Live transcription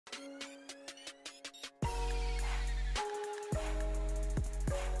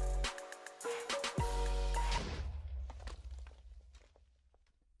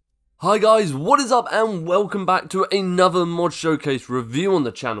Hi guys, what is up and welcome back to another mod showcase review on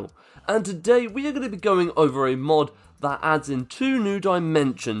the channel. And today we are going to be going over a mod that adds in 2 new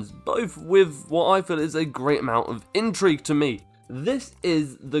dimensions, both with what I feel is a great amount of intrigue to me. This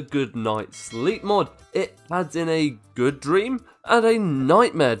is the Goodnight sleep mod. It adds in a good dream and a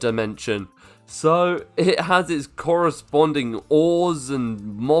nightmare dimension. So it has its corresponding ores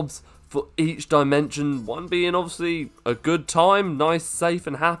and mobs for each dimension, one being obviously a good time, nice, safe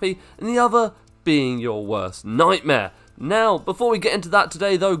and happy, and the other being your worst nightmare. Now, before we get into that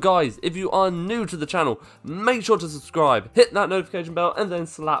today though guys, if you are new to the channel, make sure to subscribe, hit that notification bell and then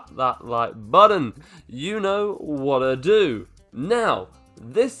slap that like button. You know what to do. Now,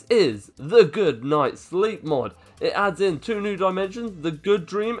 this is the Goodnight sleep mod. It adds in 2 new dimensions, the good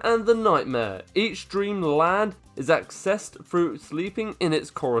dream and the nightmare. Each dream land is accessed through sleeping in its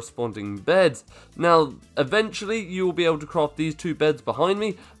corresponding beds. Now, eventually you will be able to craft these 2 beds behind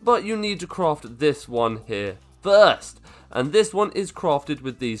me, but you need to craft this one here first. And this one is crafted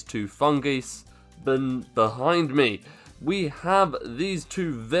with these 2 fungi behind me. We have these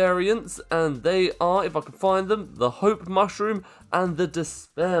 2 variants, and they are, if I can find them, the Hope Mushroom and the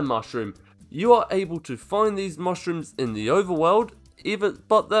Despair Mushroom. You are able to find these mushrooms in the overworld,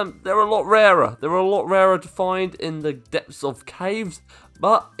 but they're a lot rarer. They're a lot rarer to find in the depths of caves,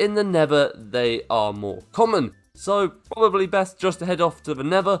 but in the nether they are more common. So probably best just to head off to the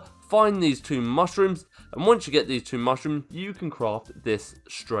nether, find these 2 mushrooms, and once you get these 2 mushrooms, you can craft this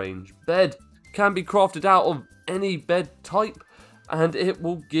strange bed. Can be crafted out of any bed type, and it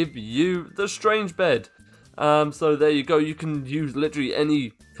will give you the strange bed. So there you go, you can use literally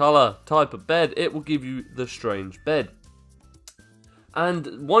any color type of bed, it will give you the strange bed.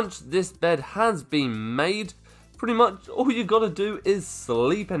 And once this bed has been made, pretty much all you gotta do is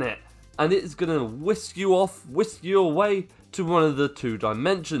sleep in it, and it's gonna whisk you away to one of the 2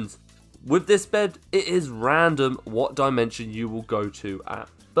 dimensions. With this bed, it is random what dimension you will go to at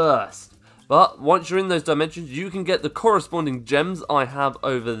first. But once you're in those dimensions, you can get the corresponding gems I have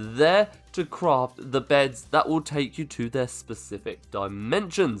over there to craft the beds that will take you to their specific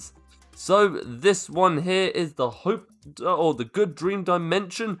dimensions. So this one here is the Hope, or the Good Dream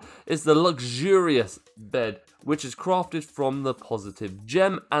dimension, is the luxurious bed, which is crafted from the positive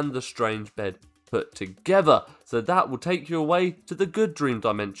gem and the strange bed put together. So that will take you away to the Good Dream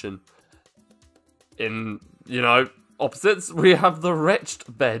dimension. In, opposites, we have the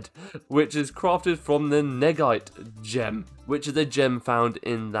Wretched bed, which is crafted from the Negite gem, which is a gem found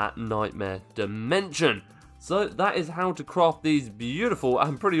in that nightmare dimension. So that is how to craft these beautiful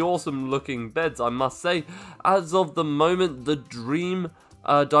and pretty awesome looking beds, I must say. As of the moment, the Dream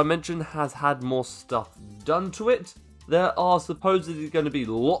dimension has had more stuff done to it. There are supposedly going to be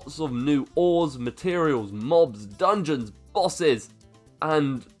lots of new ores, materials, mobs, dungeons, bosses,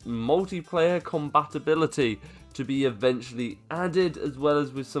 and multiplayer compatibility to be eventually added, as well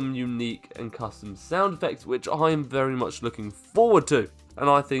as with some unique and custom sound effects, which I am very much looking forward to, and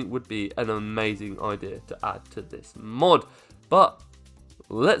I think would be an amazing idea to add to this mod. But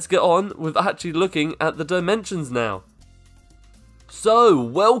let's get on with actually looking at the dimensions now. So,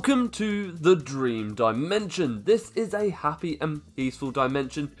 welcome to the Dream Dimension. This is a happy and peaceful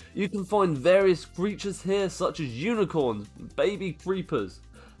dimension. You can find various creatures here, such as unicorns, baby creepers.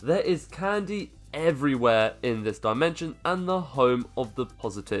 There is candy everywhere in this dimension, and the home of the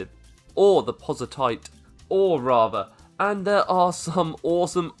positive, or the positite, or rather. And there are some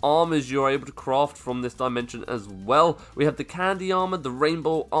awesome armors you're able to craft from this dimension as well. We have the candy armor, the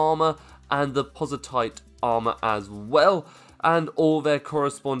rainbow armor, and the positite armor as well, and all their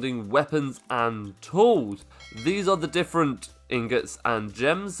corresponding weapons and tools. These are the different ingots and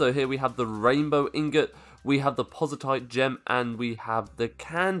gems. So here we have the rainbow ingot, we have the positite gem, and we have the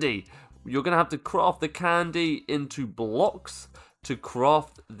candy. You're going to have to craft the candy into blocks to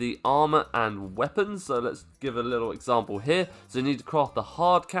craft the armor and weapons. So let's give a little example here. So you need to craft the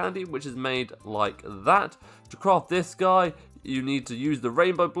hard candy, which is made like that. To craft this guy, you need to use the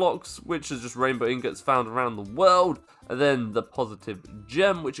rainbow blocks, which is just rainbow ingots found around the world, and then the positive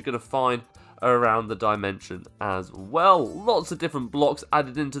gem, which you're going to find around the dimension as well. Lots of different blocks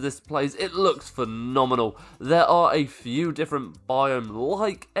added into this place. It looks phenomenal. There are a few different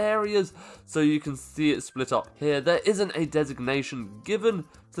biome-like areas, so you can see it split up here. There isn't a designation given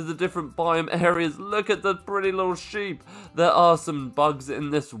to the different biome areas. Look at the pretty little sheep. There are some bugs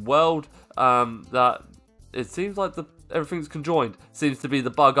in this world that it seems like the everything's conjoined. Seems to be the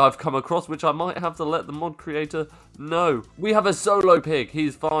bug I've come across, which I might have to let the mod creator know. We have a solo pig.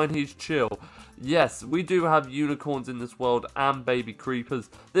 He's fine, he's chill. Yes, we do have unicorns in this world and baby creepers.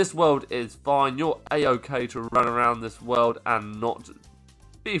 This world is fine. You're a-okay to run around this world and not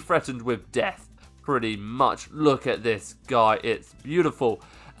be threatened with death. Pretty much. Look at this guy. It's beautiful.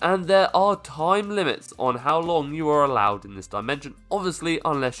 And there are time limits on how long you are allowed in this dimension. Obviously,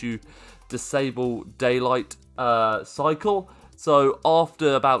 unless you disable daylight cycle. So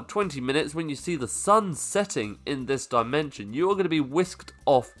after about 20 minutes, when you see the sun setting in this dimension, you are going to be whisked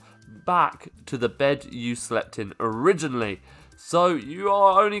off back to the bed you slept in originally. So you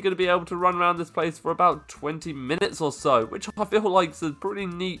are only going to be able to run around this place for about 20 minutes or so, which I feel like is a pretty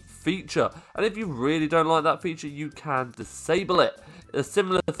neat feature. And if you really don't like that feature, you can disable it. A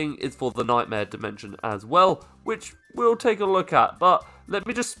similar thing is for the nightmare dimension as well, which we'll take a look at. But let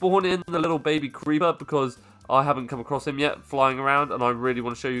me just spawn in the little baby creeper because I haven't come across him yet flying around, and I really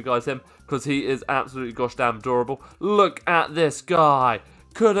want to show you guys him because he is absolutely gosh damn adorable. Look at this guy.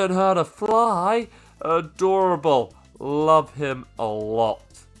 Couldn't hurt a fly. Adorable. Love him a lot.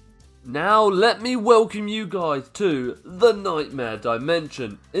 Now let me welcome you guys to the Nightmare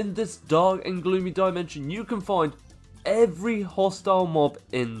Dimension. In this dark and gloomy dimension, you can find every hostile mob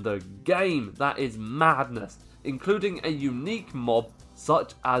in the game. That is madness, including a unique mob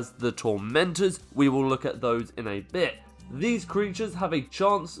such as the Tormentors. We will look at those in a bit. These creatures have a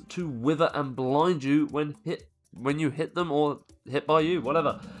chance to wither and blind you when you hit them or hit by you,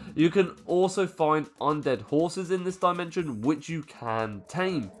 whatever. You can also find undead horses in this dimension, which you can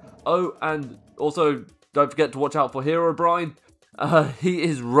tame. Oh, and also don't forget to watch out for Herobrine. He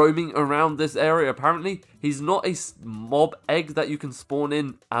is roaming around this area apparently. He's not a mob egg that you can spawn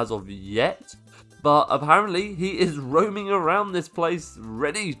in as of yet, but apparently he is roaming around this place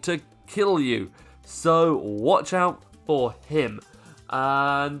ready to kill you. So watch out for him.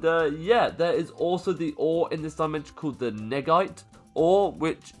 And yeah, there is also the ore in this dimension called the Negite ore,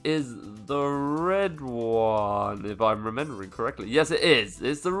 which is the red one, if I'm remembering correctly. Yes, it is.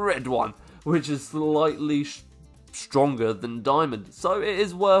 It's the red one, which is slightly stronger than diamond. So it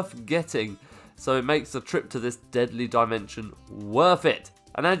is worth getting. So it makes the trip to this deadly dimension worth it.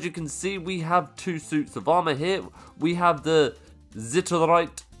 And as you can see, we have two suits of armor here. We have the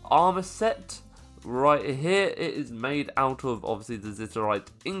Zitterite armor set. Right here, it is made out of obviously the Zitterite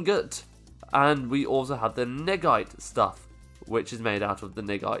ingot, and we also have the Negite stuff, which is made out of the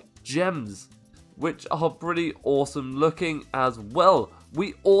Negite gems, which are pretty awesome looking as well.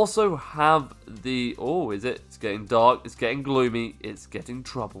 We also have the, it's getting dark, it's getting gloomy, it's getting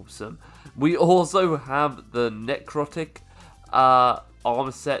troublesome. We also have the necrotic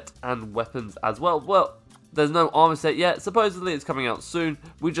armor set and weapons as well. Well, there's no armor set yet. Supposedly it's coming out soon.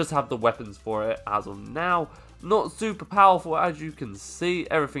 We just have the weapons for it as of now. Not super powerful as you can see.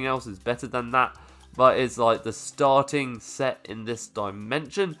 Everything else is better than that. But it's like the starting set in this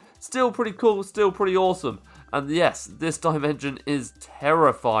dimension. Still pretty cool. Still pretty awesome. And yes, this dimension is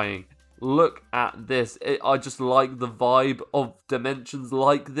terrifying. Look at this. I just like the vibe of dimensions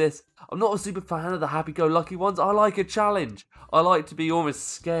like this. I'm not a super fan of the happy-go-lucky ones. I like a challenge. I like to be almost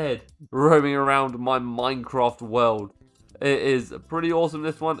scared roaming around my Minecraft world. It is pretty awesome,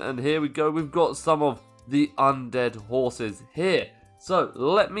 this one. And here we go. We've got some of the undead horses here. So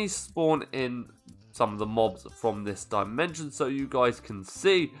let me spawn in some of the mobs from this dimension so you guys can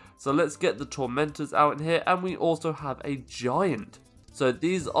see. So let's get the Tormentors out in here. And we also have a giant. So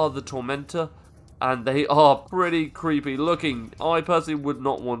these are the Tormentor, and they are pretty creepy looking. I personally would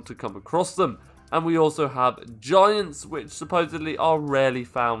not want to come across them. And we also have giants, which supposedly are rarely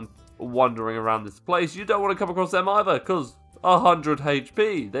found wandering around this place. You don't want to come across them either, because 100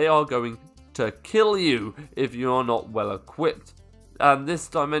 HP. They are going to kill you if you are not well equipped. And this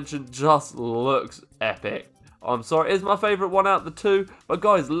dimension just looks epic. I'm sorry, it's my favourite one out of the two. But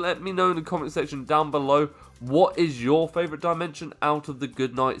guys, let me know in the comment section down below, what is your favourite dimension out of the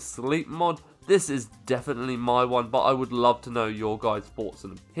Goodnight Sleep mod? This is definitely my one, but I would love to know your guys' thoughts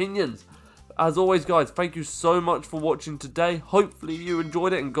and opinions. As always, guys, thank you so much for watching today. Hopefully you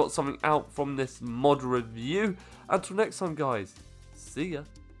enjoyed it and got something out from this mod review. Until next time, guys, see ya.